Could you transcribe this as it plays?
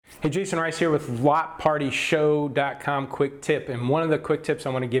Hey, Jason Rice here with LotPartyShow.com quick tip. And one of the quick tips I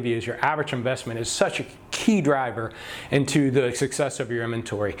want to give you is your average investment is such a key driver into the success of your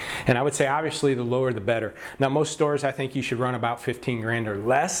inventory. And I would say obviously the lower the better. Now most stores I think you should run about 15 grand or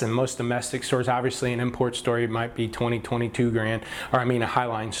less, and most domestic stores, obviously an import store, it might be 20, 22 grand, or I mean a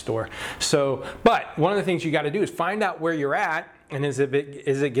Highline store. So, but one of the things you got to do is find out where you're at. And is it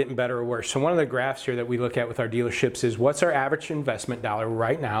getting better or worse? So one of the graphs here that we look at with our dealerships is what's our average investment dollar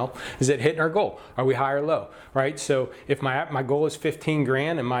right now? Is it hitting our goal? Are we high or low? Right? So if my goal is 15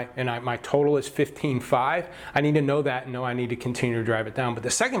 grand and my total is 15.5, I need to know that and know I need to continue to drive it down. But the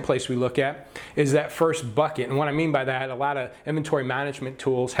second place we look at is that first bucket. And what I mean by that, a lot of inventory management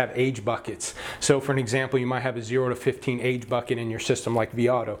tools have age buckets. So for an example, you might have a 0 to 15 age bucket in your system like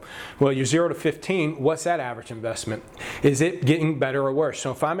vAuto. Well, your 0 to 15, what's that average investment? Is it getting better or worse? So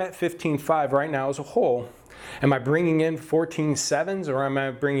if I'm at 15.5 right now as a whole, am I bringing in 14 sevens or am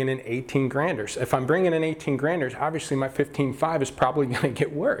I bringing in 18 granders? If I'm bringing in 18 granders, obviously my 15.5 is probably going to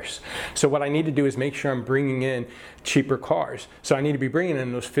get worse. So what I need to do is make sure I'm bringing in cheaper cars. So I need to be bringing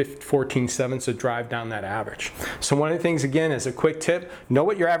in those 14 sevens to drive down that average. So one of the things, again, as a quick tip, know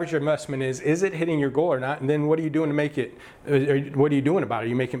what your average investment is. Is it hitting your goal or not? And then what are you doing to make it, what are you doing about it? Are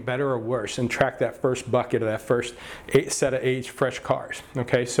you making it better or worse? And track that first bucket of that first set of age fresh cars.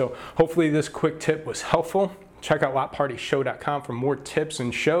 Okay, so hopefully this quick tip was helpful. Check out LotPartyShow.com for more tips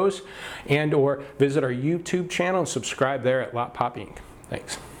and shows, and or visit our YouTube channel and subscribe there at Lot Pop Inc.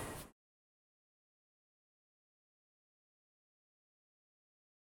 Thanks.